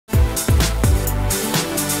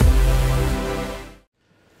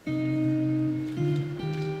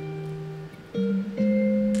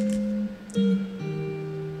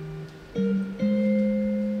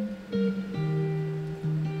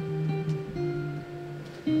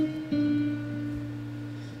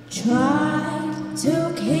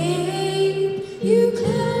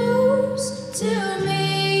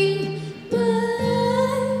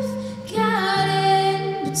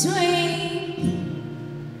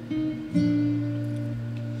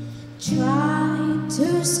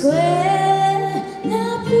square,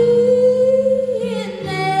 not being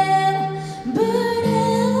there, but I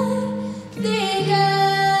think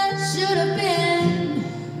I should have been.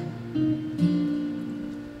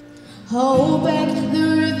 Hold back the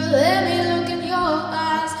river, let me look in your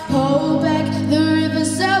eyes. Hold back the river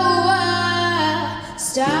so wide.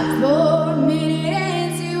 Stop for a minute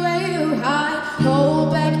and see where you hide.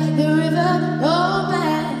 Hold back the river, hold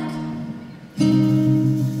back.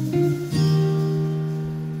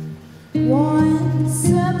 Once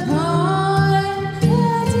upon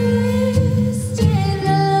a distant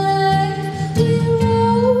life, we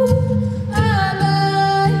rode our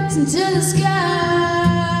bikes into the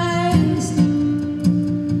skies.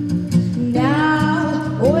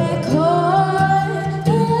 Now we're caught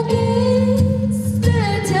against the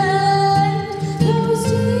tide. Those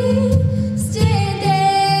distant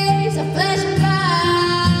days are flashing by.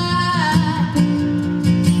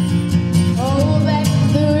 Hold back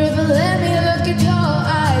the river, let me look at your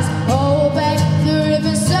eyes. Hold back the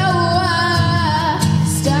river so wide.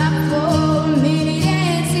 Stop for a minute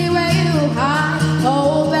and see where you hide.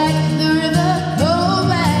 Hold back the river, hold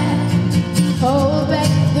back. Hold back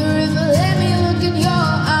the river, let me look in your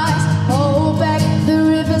eyes. Hold back the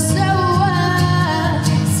river so wide.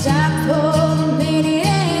 Stop for a minute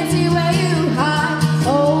and see where you hide.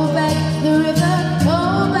 Hold back the river,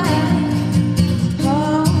 hold back.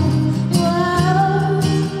 Oh, whoa,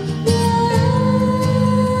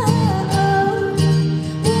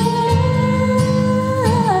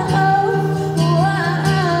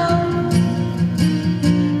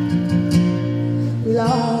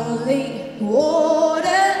 lonely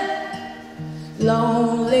water,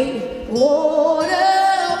 lonely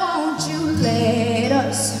water, won't you let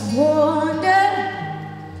us wander?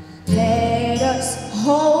 Let us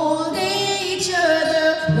hold each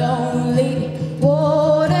other. Lonely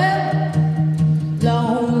water,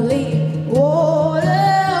 lonely water,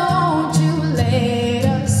 won't you let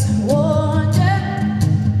us wander?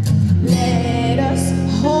 Let us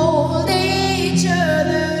hold each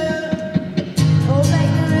other. Hold back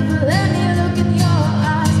the river, let me look in your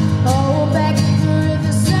eyes. Hold back the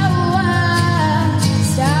river so wide.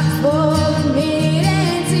 Stop for a minute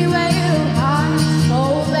and see where you hide.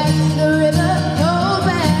 Hold back the river, hold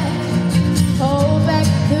back. Hold back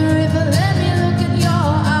the river, let me look in your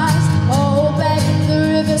eyes. Hold back the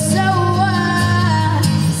river so wide.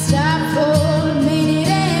 Stop for a minute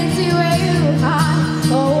and see where you hide.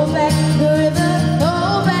 Hold back the river,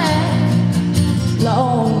 hold back.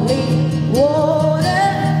 Lonely water,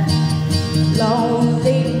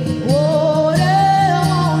 lonely water,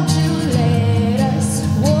 won't you let us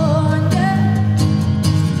wander?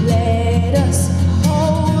 Let us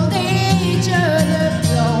hold each other.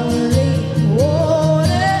 Lonely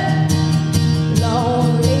water,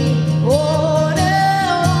 lonely water,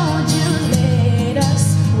 won't you let us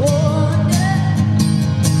wander?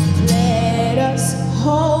 Let us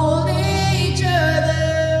hold each other.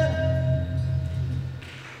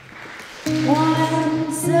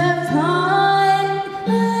 Once upon a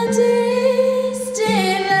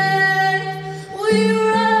distant life, we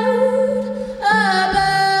rode our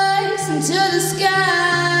bikes into the sky.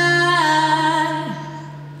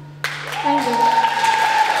 Thank you.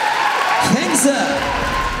 KENZA.